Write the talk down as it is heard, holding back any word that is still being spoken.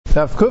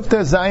Tav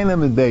Kufta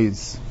Zayin and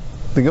days.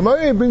 The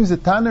Gemara brings a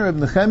Tana of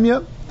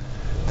Nehemiah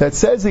that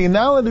says that you're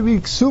not allowed to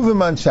read Ksuvim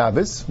on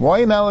Shabbos. Why are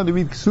you not allowed to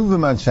read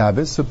Ksuvim on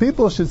Shabbos? So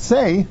people should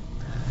say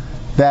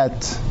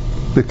that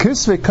the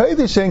Kisvei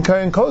Kodesh and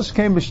Karen Kosh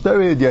came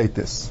b'shtarei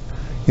Yaitis.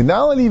 You're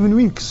not allowed to even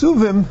read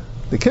Ksuvim,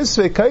 the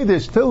Kisvei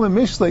Kodesh, Tehillim,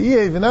 Mishle,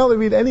 Yev, you're not allowed to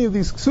read any of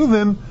these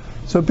Ksuvim.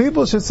 So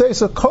people should say,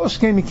 so Kosh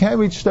came, you can't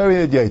read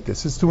Shtarei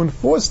Yaitis. It's to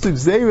enforce the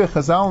Gzeirah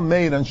Chazal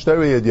made on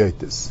Shtarei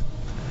Yaitis.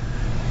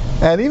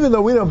 And even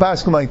though we don't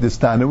pass like this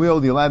Tana, we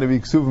hold you allowed to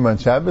read Ksuvim on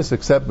Shabbos,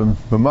 except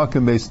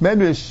b'makom beis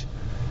medrash,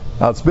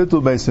 al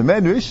tzbitul beis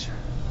medrash,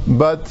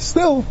 but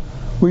still,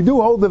 we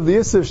do hold of the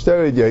Yisr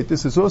Shtarei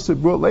Yaitis. It's also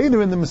brought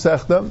later in the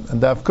Masechta, and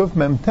Daf Kuf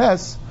Mem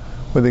Tes,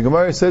 where the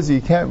Gemara says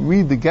you can't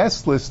read the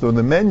guest list or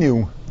the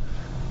menu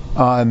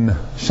on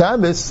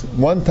Shabbos.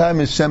 One time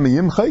is Shema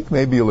Yimchayk,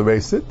 maybe you'll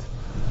erase it.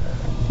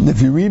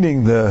 If you're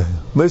reading the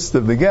list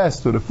of the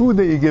guests or the food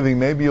that you're giving,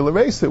 maybe you'll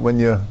erase it when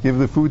you give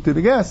the food to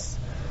the guests.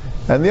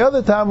 And the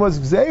other time was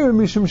Gzeir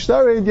Mishum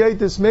Shtarei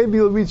Yaitis, maybe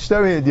you'll read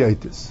Shtarei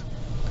Yaitis.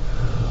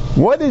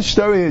 What is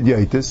Shtarei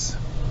Yaitis?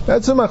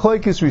 That's a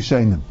Machlokes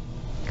Rishonim.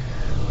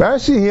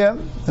 Rashi here,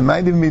 it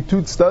might even be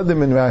two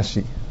tzaddim in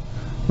Rashi.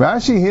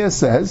 Rashi here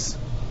says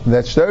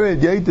that Shtarei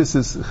Yaitis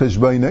is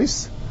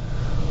Cheshbonos,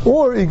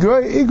 or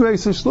Igrei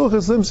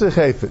Shluchas Limsei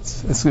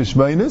Chayfetz. It's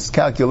Cheshbonos,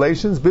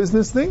 calculations,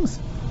 business things,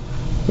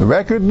 the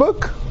record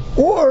book,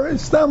 or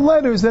Stam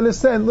letters that are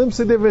sent,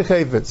 Limsei Divrei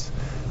Chayfetz.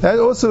 That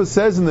also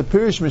says in the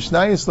Pirush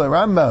Mishnayos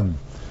LaRambam,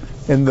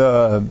 in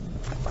the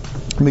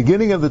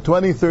beginning of the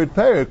 23rd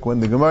parak,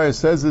 when the Gemara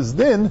says this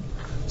din,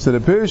 so the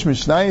Pirush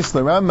Mishnayos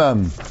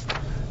LaRambam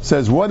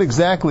says, what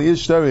exactly is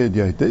Shtarei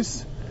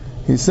Yaitis?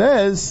 He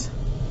says,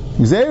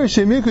 Gzeir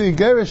Shemiku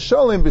Yigeres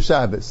Sholem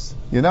B'Shabbos.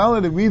 You're not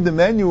allowed to read the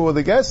menu or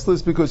the guest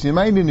list because you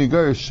might need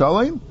Yigeres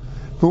Sholem,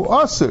 who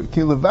Aser,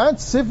 Ki Levat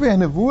Sifrei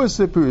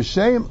HaNevuos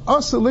Pirusheim,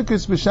 Aser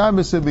Likus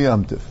B'Shabbos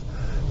B'Yom Tov.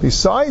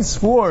 Besides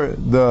for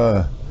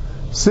the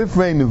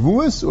Sifrei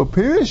Nevuos or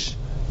Pirush,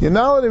 you're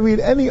not allowed to read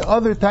any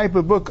other type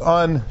of book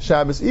on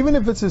Shabbos, even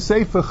if it's a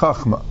Sefer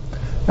Chachma.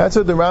 That's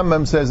what the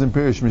Rambam says in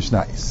Pirush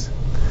Mishnayos.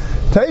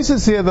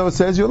 Taisus here though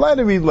says you're allowed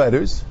to read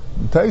letters.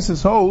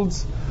 Taisus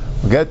holds,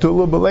 we'll get to a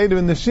little bit later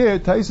in the shir,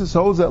 Taisus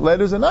holds that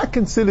letters are not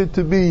considered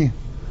to be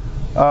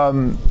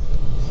Shtarei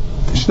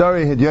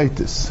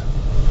Yaitis.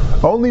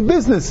 Only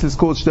business is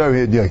called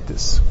Shtarei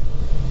Yaitis.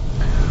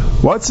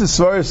 What's the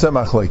Svaras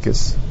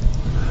HaMachlokes?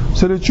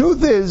 So the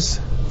truth is,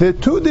 there are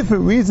two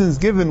different reasons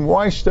given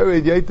why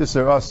Shtarei Yaitis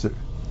are Asur.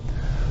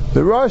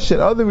 The Rosh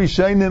and other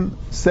Rishonim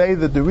say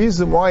that the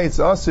reason why it's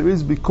Asur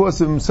is because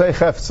of Msei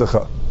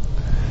Hefzecha.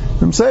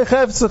 Msei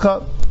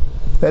Hefzecha,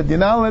 that you're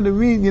not allowed to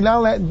read, you're not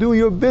allowed to do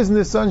your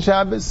business on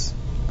Shabbos.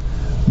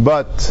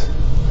 But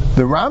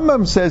the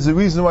Rambam says the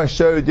reason why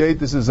Shtarei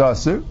Yaitis is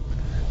Asur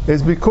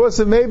is because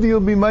of maybe you'll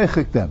be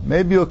meichik them,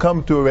 maybe you'll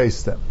come to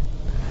erase them.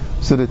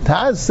 So the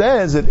Taz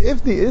says that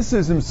if the Isser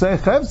is Msei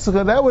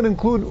Hefzecha, that would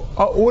include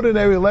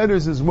ordinary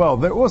letters as well.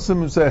 They're also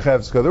Msei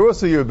Hefzecha, they're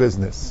also your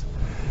business.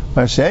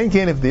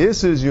 Mashenkin, if the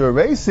Isser is you're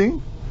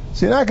erasing,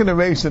 so you're not going to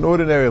erase an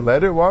ordinary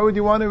letter. Why would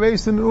you want to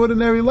erase an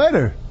ordinary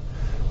letter?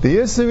 The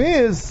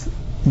Isser is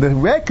the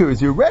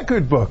records, your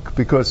record book,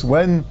 because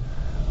when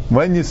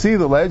you see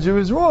the ledger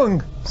is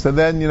wrong, so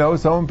then,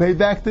 someone paid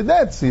back the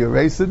debt, so you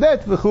erase the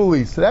debt,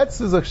 v'chuli. So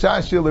that's as a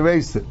chash, you'll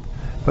erase it.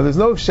 But there's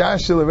no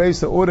chash, you'll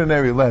erase an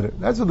ordinary letter.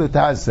 That's what the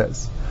Taz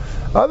says.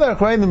 Other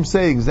Achronim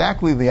say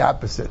exactly the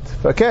opposite.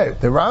 Okay,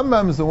 the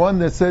Rambam is the one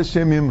that says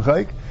Shem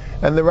Yimchayk,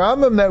 and the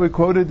Rambam that we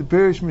quoted, the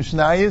Pirush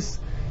Mishnayos,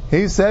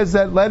 he says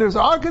that letters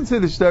are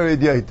considered Shtarei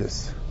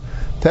Yaitis.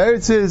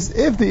 Teretz says,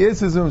 if the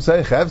Isser is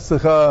Msei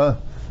Hefzecha,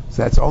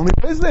 so that's only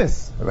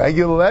business. A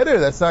regular letter,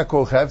 that's not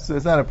called Hefzecha,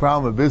 it's not a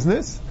problem of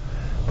business.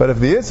 But if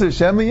the Isser is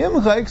Shem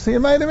Yimchayk, so you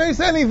might erase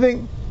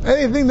anything.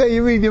 Anything that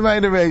you read, you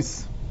might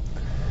erase.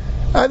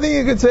 I think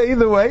you could say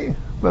either way,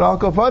 but Al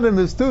Kafanim,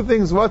 there's two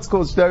things, what's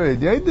called Shtarei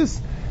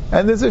Yaitis,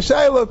 and there's a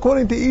shayla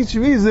according to each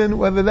reason,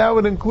 whether that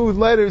would include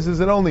letters, is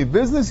it only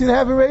business you'd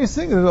have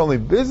erasing, is it only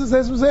business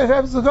that's Msei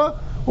Hefzecha,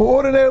 or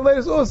ordinary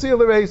letters also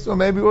you'll erase, or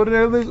maybe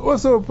ordinary letters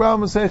also a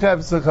problem Msei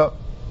Hefzecha.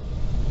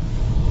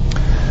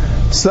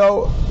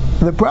 So,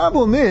 the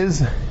problem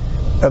is,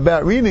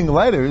 about reading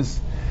letters,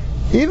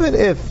 even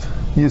if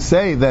you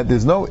say that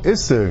there's no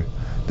Isser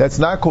that's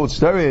not called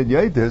Shtarei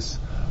Yaitis,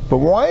 but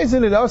why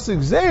isn't it also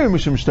Gzeir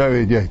Mishum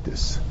Shtarei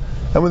Yaitis?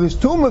 And when there's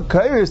two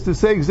Makaris to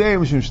say Gzeir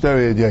Mishum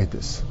Shtarei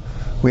Yaitis,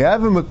 we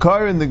have a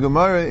Makar in the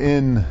Gemara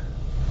in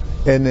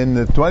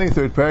the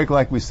 23rd parak,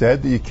 like we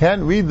said, that you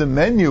can't read the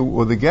menu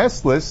or the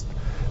guest list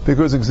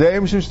because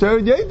Gzeir Mishum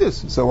Shtarei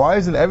Yaitis. So why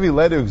isn't every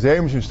letter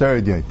Gzeir Mishum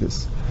Shtarei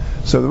Yaitis?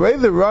 So the way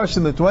the Rosh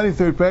in the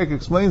 23rd parak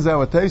explains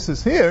our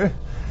tesis here,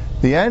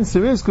 the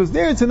answer is because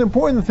there it's an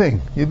important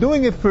thing. You're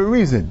doing it for a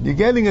reason. You're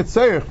getting a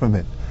tzarech from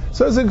it.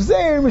 So it's a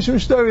Gzeir Mishum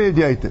Shtarei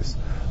Yaitis.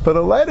 But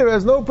a letter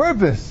has no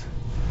purpose.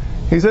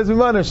 He says,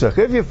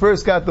 if you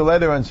first got the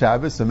letter on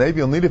Shabbos, so maybe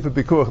you'll need it for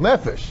Pikuach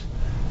Nefesh.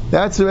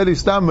 That's already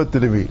Stam Mutter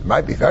to read. It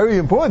might be very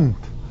important.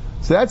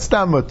 So that's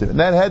Stam Mutter. And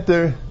that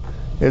heter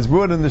is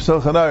brought in the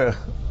Shulchan Aruch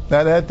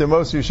That had the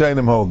most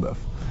Rishonim hold of.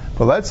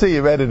 But let's say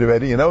you read it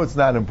already, you know it's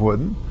not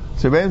important.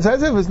 So Ben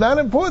says if it's not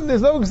important,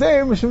 there's no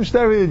Gzeir Mishum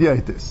Shtari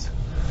Yaitis.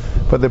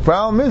 But the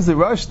problem is, the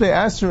Rosh Day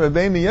asked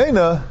Rabbeinu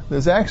Yonah,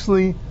 there's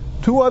actually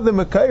two other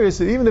Makairis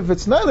that even if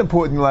it's not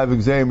important, you'll have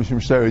Gzeir Mishum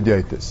Shtari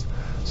Yaitis.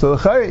 So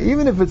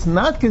even if it's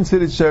not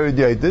considered Shtari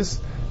Yaitis,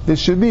 there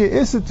should be an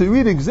issa to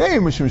read Gzeir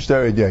Mishum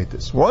Shtari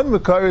Yaitis. One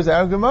Makair is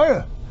our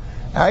Gemara.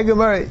 Our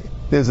Gemara,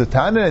 there's a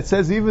Tana that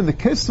says even the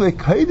Kisvei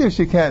Kaidish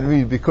you can't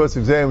read because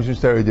of Gzeir Mishum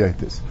Shtari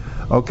Yaitis.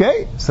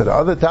 Okay, so the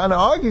other Tana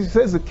argues, he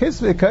says the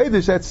Kisvei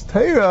Kaidish, that's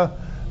Torah,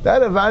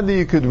 that Avada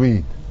you could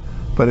read.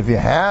 But if you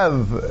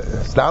have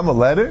Stam a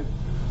letter,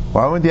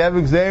 why wouldn't you have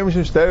Gzeir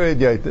Mishum Shtari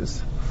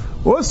Yaitis?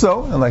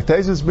 Also, and like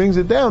Taisus brings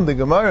it down, the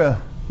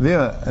Gemara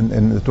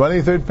in the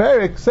 23rd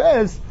parak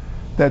says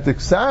that the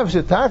Ksav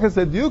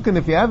Shetachas Adyukin,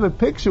 if you have a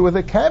picture with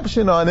a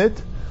caption on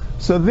it,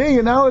 so there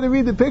you're not allowed to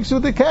read the picture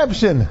with the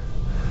caption.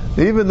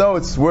 Even though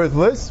it's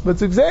worthless,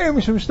 but it's Gzeir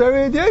Mishum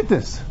Shtari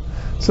Yaitis.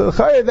 So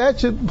that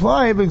should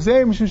imply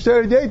Gzeir Mishum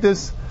Shtari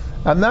Yaitis.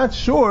 I'm not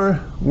sure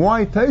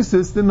why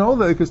Taisus didn't hold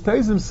that, because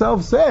Taisus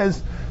himself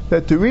says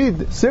that to read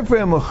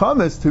Sifrei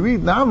Muhammad's, to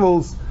read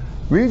novels,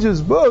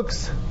 religious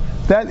books,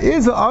 that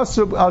is an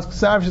asur al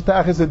ksav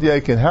shetachas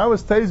adyakin. How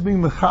is Taisus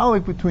being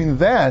mechalik between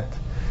that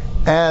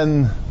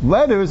and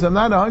letters? I'm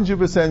not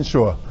 100%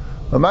 sure.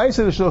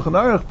 L'maisa the Shulchan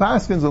Aruch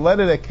paskins a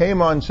letter that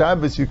came on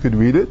Shabbos, you could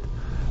read it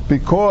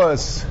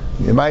because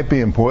it might be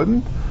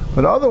important,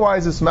 but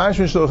otherwise it's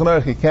mashma Shulchan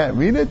Aruch, you can't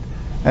read it.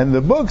 And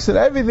the books and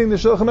everything the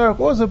Shulchan Aruch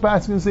also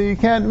paskins say you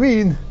can't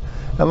read.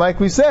 And like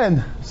we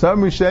said,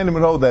 some Rishonim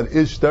would hold that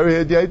is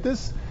Shtari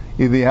Yaitis,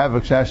 either you have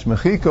a Kshash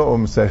Mechika or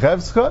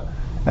Mesechevscha,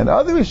 and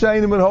other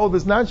Rishonim would hold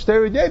it's not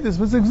Shtari Yaitis,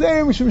 but it's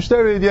Gzeir Mishum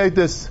Shtari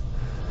Yaitis.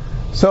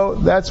 So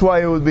that's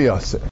why it would be Asur.